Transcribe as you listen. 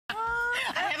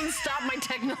haven't stopped my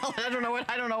technology.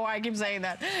 I don't know why I keep saying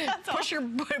that. Push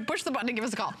the button to give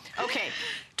us a call. Okay,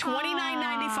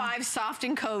 $29.95, soft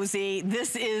and cozy.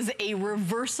 This is a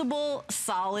reversible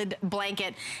solid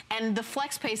blanket, and the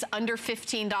flex pays under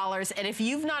 $15. And if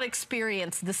you've not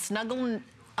experienced the snuggle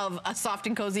of a soft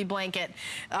and cozy blanket,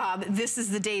 this is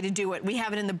the day to do it. We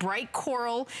have it in the bright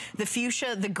coral, the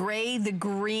fuchsia, the gray, the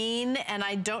green, and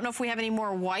I don't know if we have any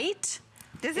more white.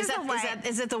 This is the white.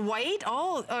 Is it the white?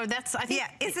 Oh, that's, I think. Yeah,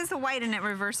 this is the white and it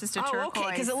reverses to turquoise. Okay,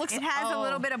 because it has a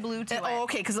little bit of blue to it. Oh,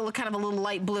 okay, because it looks kind of a little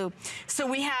light blue. So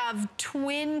we have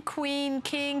twin, queen,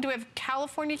 king. Do we have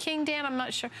California king, Dan? I'm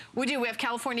not sure. We do, we have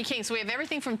California king. So we have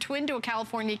everything from twin to a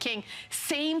California king.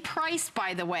 Same price,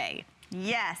 by the way.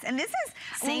 Yes, and this is,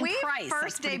 same when we price.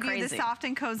 first debuted the soft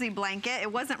and cozy blanket, it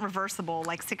wasn't reversible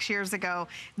like 6 years ago.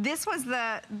 This was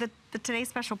the today's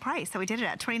special price, so we did it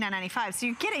at $29.95. So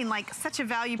you're getting like such a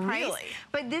value price. Really?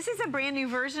 But this is a brand new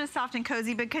version of soft and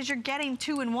cozy because you're getting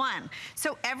 2 in 1.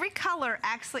 So every color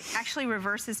actually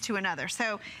reverses to another.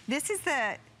 So this is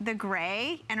the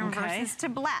gray and it reverses to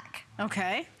black.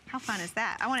 Okay. How fun is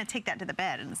that? I want to take that to the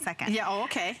bed in a second. Yeah, oh,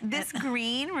 okay. This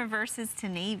green reverses to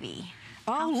navy.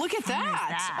 Oh, look at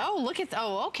that. Oh, look at,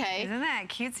 oh, okay. Isn't that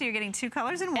cute? So you're getting 2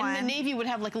 colors in one. And the navy would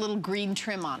have like a little green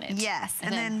trim on it. Yes,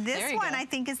 and then this one I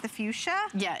think is the fuchsia.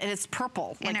 Yeah, and it's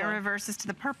purple. And it reverses to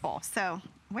the purple. So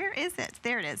where is it?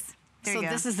 There it is. There you go.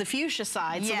 This is the fuchsia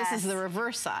side, so this is the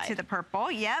reverse side. To the purple,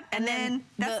 yep. And then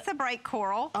that's the bright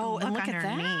coral. Oh, and look at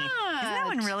that. Isn't that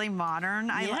one really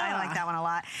modern? I like that one a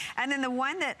lot. And then the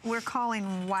one that we're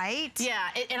calling white. Yeah,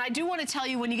 and I do want to tell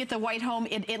you, when you get the white home,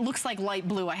 it looks like light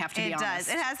blue, I have to be honest. It does.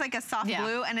 It has like a soft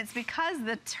blue, and it's because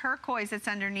the turquoise that's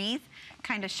underneath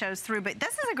kind of shows through. But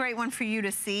this is a great one for you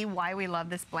to see why we love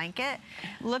this blanket.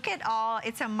 Look at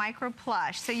it's a micro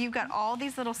plush. So you've got all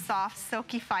these little soft,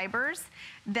 silky fibers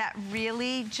that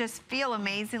really just feel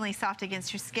amazingly soft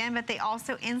against your skin, but they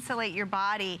also insulate your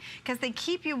body because they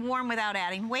keep you warm without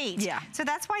adding weight. Yeah. So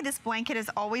that's why this blanket has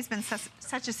always been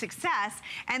such a success.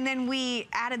 And then we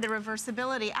added the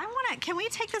reversibility. Can we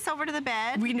take this over to the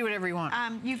bed? We can do whatever you want.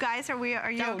 You guys, are you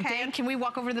okay? Dan, can we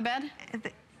walk over to the bed?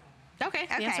 Okay,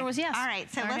 the answer was yes. All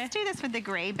right, so let's do this with the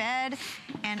gray bed,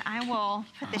 and I will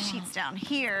put the sheets down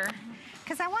here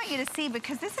because I want you to see,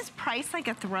 because this is priced like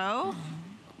a throw,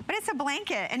 but it's a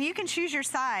blanket, and you can choose your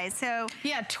size. So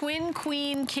yeah, twin,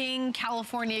 queen, king,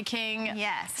 California king.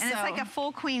 Yes, and it's like a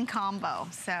full queen combo.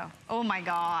 So, oh my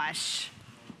gosh.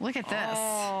 Look at this.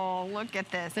 Oh, look at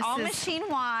this. All machine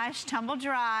wash, tumble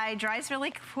dry, dries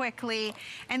really quickly,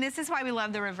 and this is why we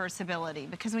love the reversibility,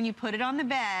 because when you put it on the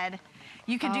bed,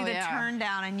 you can do the turn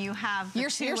down and you have the your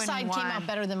side came out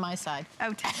better than my side.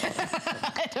 Oh,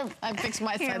 I fixed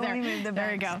my side there. Let me move the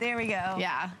there we go. There we go.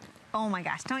 Yeah. Oh my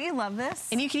gosh, don't you love this?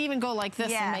 And you can even go like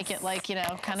this and make it like, you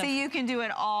know, kind of. So you can do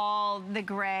it all the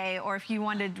gray, or if you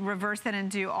wanted to reverse it and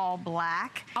do all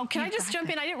black. Oh, can I just jump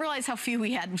in? I didn't realize how few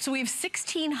we had. So we have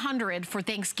 1,600 for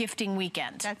Thanksgiving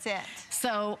weekend. That's it.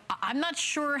 So I'm not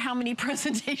sure how many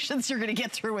presentations you're gonna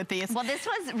get through with these. Well, this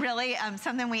was really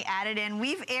something we added in.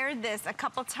 We've aired this a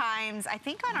couple times, I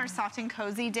think on our Soft and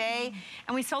Cozy Day,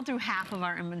 and we sold through half of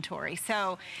our inventory.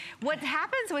 So what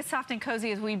happens with Soft and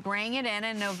Cozy is we bring it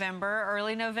in November,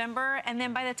 early November, and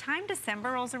then by the time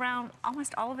December rolls around,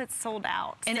 almost all of it's sold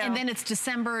out. And then it's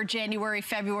December, January,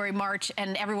 February, March,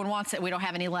 and everyone wants it. We don't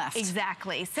have any left.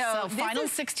 Exactly. So final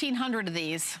 1,600 of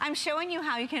these. I'm showing you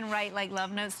how you can write like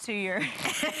love notes to your...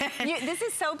 this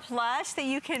is so plush that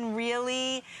you can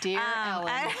really... Dear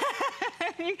Ellen.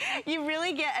 you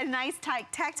really get a nice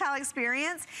tactile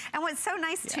experience. And what's so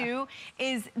nice too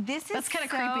is this is That's kind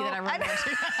of creepy that I wrote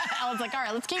it. Ellen's like, all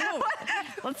right, let's keep moving.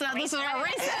 This is our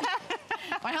race.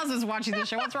 My husband's watching this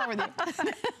show. What's wrong with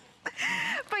you?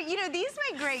 But you know, these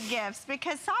make great gifts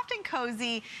because Soft and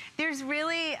Cozy, there's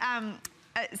really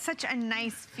such a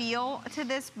nice feel to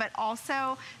this, but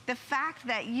also the fact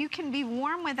that you can be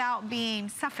warm without being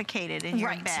suffocated in your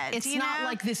bed. It's not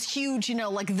like this huge, you know,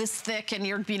 like this thick, and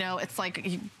you're, you know, it's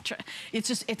like,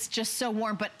 it's just so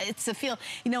warm, but it's a feel.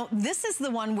 You know, this is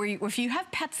the one where if you have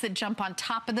pets that jump on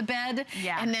top of the bed,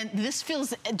 and then this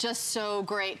feels just so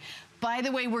great. By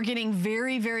the way, we're getting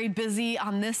very, very busy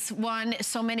on this one.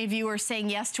 So many of you are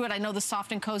saying yes to it. I know the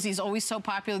Soft and Cozy is always so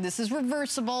popular. This is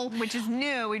reversible. Which is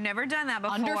new. We've never done that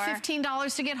before. Under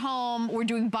 $15 to get home. We're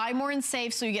doing buy more and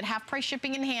save, so you get half price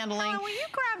shipping and handling. Will you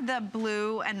grab the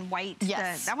blue and white?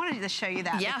 Yes. I wanted to show you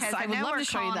that. Yes, I would love to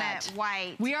show you that.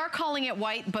 White. We are calling it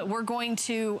white, but we're going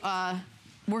to...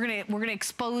 we're gonna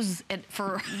expose it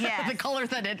for the color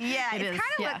that it is. It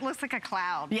kind of looks like a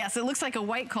cloud. Yes, it looks like a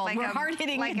white cloud. We're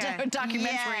hard-hitting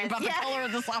documentary about the color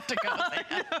of the soft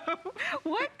cozy.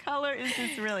 What color is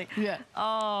this really? Yeah.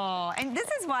 Oh, and this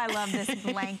is why I love this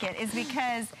blanket, is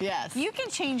because you can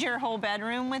change your whole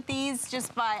bedroom with these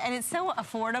just by, and it's so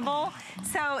affordable.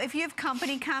 So if you have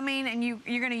company coming and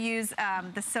you're gonna use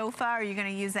the sofa, or you're gonna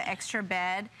use an extra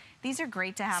bed, these are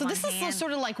great to have on hand. So this is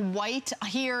sort of like white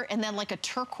here and then like a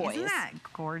turquoise. Isn't that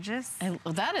gorgeous? And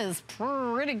that is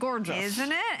pretty gorgeous.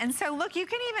 Isn't it? And so look, you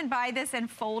can even buy this and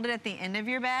fold it at the end of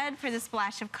your bed for the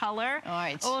splash of color. All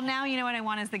right. Well, now you know what I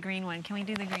want is the green one. Can we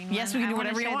do the green one? Yes, we can do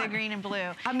whatever you want. The green and blue.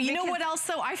 You know what else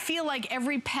though? I feel like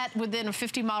every pet within a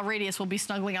 50-mile radius will be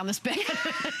snuggling on this bed.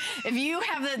 If you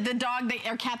have the dog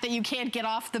or cat that you can't get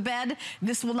off the bed,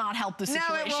 this will not help the situation.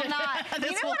 No, it will not.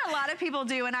 You know what a lot of people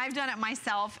do, and I've done it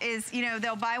myself, is, you know,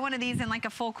 they'll buy one of these in like a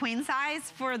full queen size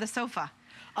for the sofa.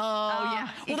 Oh, yeah.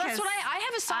 Well, that's what I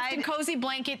have a soft and cozy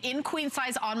blanket in queen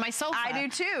size on my sofa. I do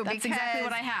too. That's exactly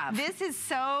what I have. This is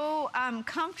so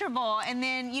comfortable, and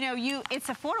then, you know, it's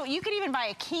affordable. You could even buy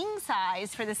a king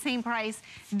size for the same price.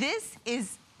 This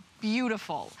is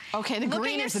beautiful. Okay, the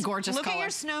green is a gorgeous color. Look at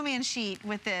your snowman sheet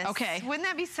with this. Okay. Wouldn't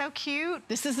that be so cute?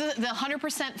 This is the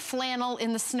 100% flannel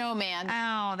in the snowman.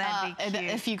 Oh, that'd be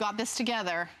cute. If you got this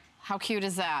together. How cute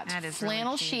is that? That is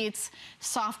flannel really cute. sheets,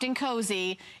 soft and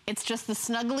cozy. It's just the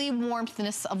snuggly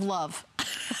warmthness of love.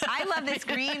 I love this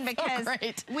green because so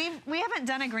we haven't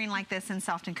done a green like this in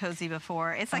soft and cozy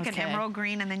before. It's like an emerald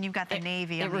green, and then you've got the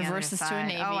navy on the other side. It reverses to a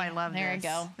navy. Oh, I love this. There you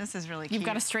go. This is really cute. You've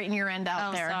got to straighten your end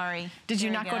out there. Oh, sorry. Did you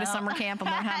not go to summer camp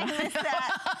and learn how to... I missed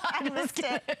that. I missed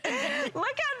it.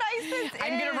 Look how nice this is.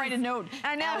 I'm going to write a note.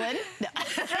 I know. Ellen.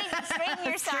 Straighten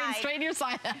your side. Straighten your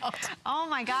side out. Oh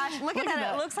my gosh. Look at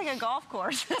that. It looks like a golf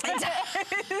course.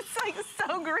 It's like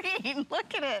so green.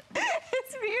 Look at it.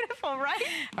 It's beautiful, right?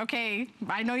 Okay.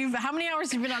 I know you've... How many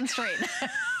hours have you been on straight?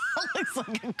 Looks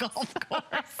like a golf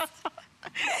course.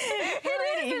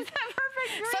 It is. It's that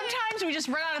perfect green. Sometimes we just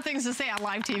run out of things to say on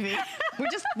live TV. We're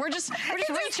just reaching. It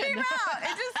just came out.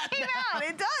 It just came out.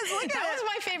 It does. Look at it. That was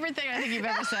my favorite thing I think you've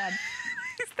ever said.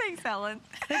 Thanks, Ellen.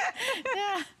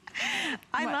 Yeah.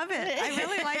 I love it. I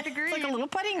really like the green. It's like a little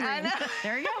putting green. I know.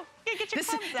 There you go. Get your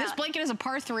This blanket is a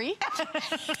par 3.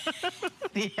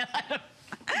 Yeah.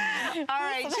 All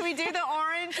right, should we do the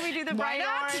orange? Should we do the bright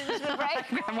orange?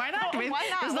 Why not? Why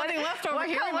not? There's nothing left over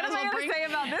here. What am I going to say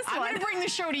about this one? I'm going to bring the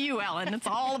show to you, Ellen. It's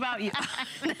all about you.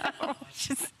 No,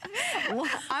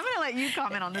 I'm going to let you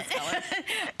comment on this color.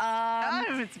 I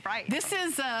don't know if it's bright. This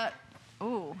is...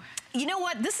 Ooh. You know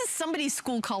what? This is somebody's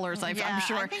school colors, I'm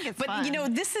sure. I think it's but fun. You know,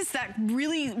 this is that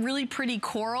really, really pretty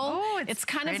coral. Oh, it's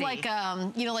kind of like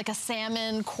you know, like a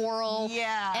salmon coral.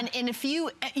 Yeah. And if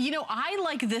you know, I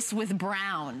like this with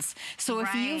browns. So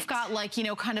if you've got like, you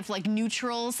know, kind of like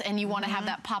neutrals and you want to have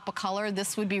that pop of color,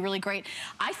 this would be really great.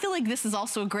 I feel like this is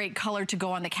also a great color to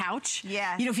go on the couch.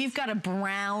 Yeah. You know, if you've got a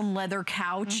brown leather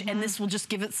couch and this will just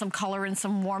give it some color and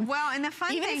some warmth. Well, and the fun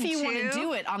thing even if you want to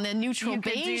do it on the neutral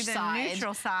beige side.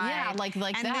 Neutral side. Yeah, like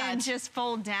that. And then just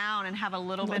fold down and have a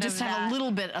little bit of that. Just have a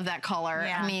little bit of that color.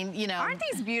 Yeah. I mean, you know. Aren't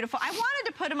these beautiful? I wanted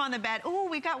to put them on the bed. Oh,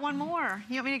 we got one more.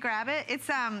 You want me to grab it? It's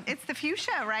the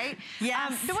fuchsia, right?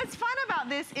 Yes. But what's fun about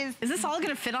this is this all going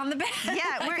to fit on the bed?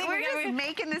 Yeah, we're just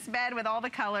making this bed with all the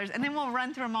colors, and then we'll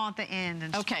run through them all at the end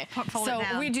and okay. fold it down.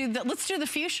 So we do let's do the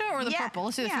fuchsia or the purple?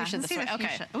 Let's do the fuchsia this way.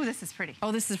 Okay. Oh, this is pretty.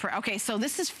 Oh, this is pretty. Okay, so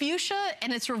this is fuchsia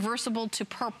and it's reversible to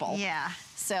purple. Yeah.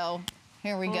 So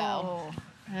here we go. Oh.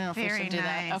 I don't know if we should do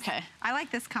that. Okay. I like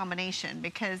this combination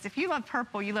because if you love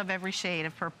purple, you love every shade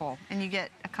of purple, and you get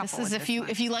a couple. This is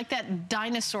if you like that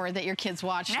dinosaur that your kids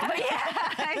watched. Oh,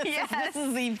 yeah. Yes. This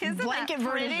is the blanket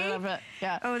version of it.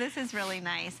 Yeah. Oh, this is really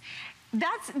nice.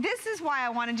 This is why I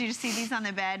wanted you to see these on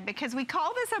the bed, because we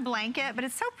call this a blanket, but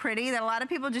it's so pretty that a lot of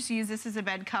people just use this as a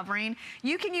bed covering.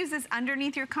 You can use this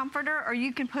underneath your comforter, or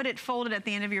you can put it folded at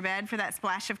the end of your bed for that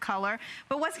splash of color.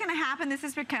 But what's going to happen, this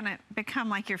is going to become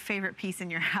like your favorite piece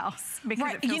in your house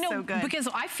because it feels so good. Because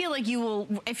I feel like you will,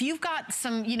 if you've got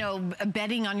some, you know,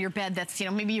 bedding on your bed that's, you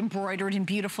know, maybe embroidered and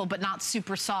beautiful, but not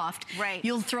super soft. Right.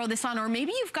 You'll throw this on, or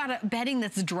maybe you've got a bedding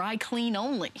that's dry clean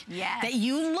only. Yes. That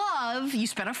you love, you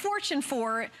spent a fortune reason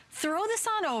for it. Throw this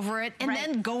on over it, and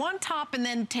then go on top, and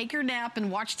then take your nap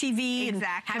and watch TV and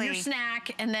have your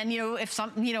snack. And then, you know, if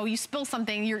you spill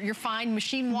something, you're fine.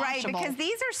 Machine washable. Right, because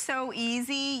these are so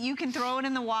easy. You can throw it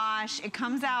in the wash. It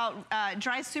comes out,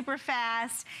 dries super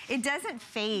fast. It doesn't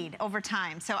fade over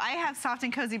time. So I have soft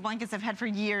and cozy blankets I've had for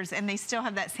years, and they still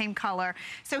have that same color.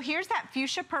 So here's that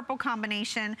fuchsia purple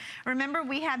combination. Remember,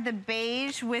 we had the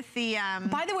beige with the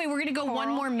By the way, we're going to go coral. 1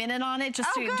 more minute on it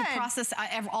just to process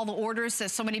all the orders.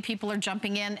 So many people are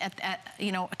jumping in at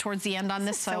you know, towards the end on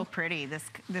this. So pretty. It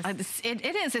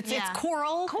is. It's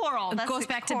coral. Coral. It goes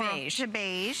back to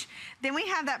beige. Then we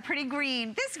have that pretty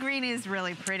green. This green is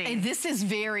really pretty. And this is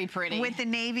very pretty. With the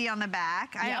navy on the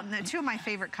back. Two of my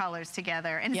favorite colors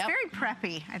together. And it's very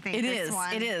preppy, I think,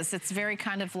 It is. It's very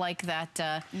kind of like that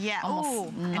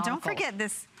almost nautical. And don't forget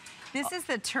this. This is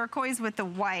the turquoise with the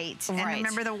white. And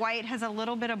remember, the white has a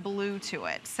little bit of blue to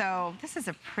it. So this is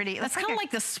a pretty... That's kind of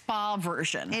like the spa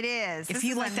version. It is. If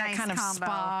you like that kind of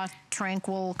spa,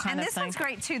 tranquil kind of thing. And this one's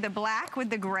great, too, the black with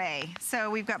the gray. So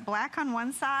we've got black on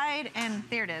one side, and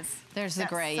there it is. There's the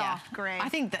gray, soft gray. I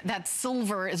think that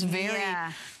silver is very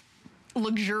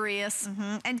luxurious.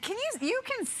 And you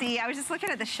can see, I was just looking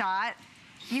at the shot,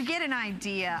 you get an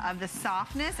idea of the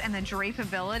softness and the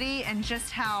drapeability and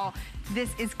just how this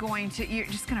is going to, you're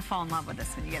just going to fall in love with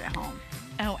this when you get it home.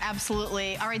 Oh,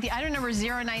 absolutely. All right, the item number is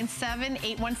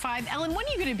 097-815. Ellen, when are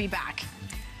you going to be back?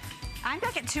 I'm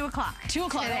back at 2 o'clock. 2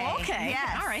 o'clock. Oh, okay.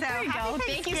 Yes. All right, there you go.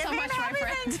 Thank you so much, my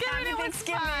friend. Happy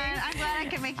Thanksgiving. I'm glad I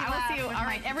could make you laugh. All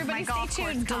right, everybody stay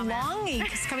tuned.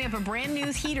 DeLonghi is coming up, a brand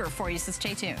new heater for you, so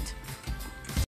stay tuned.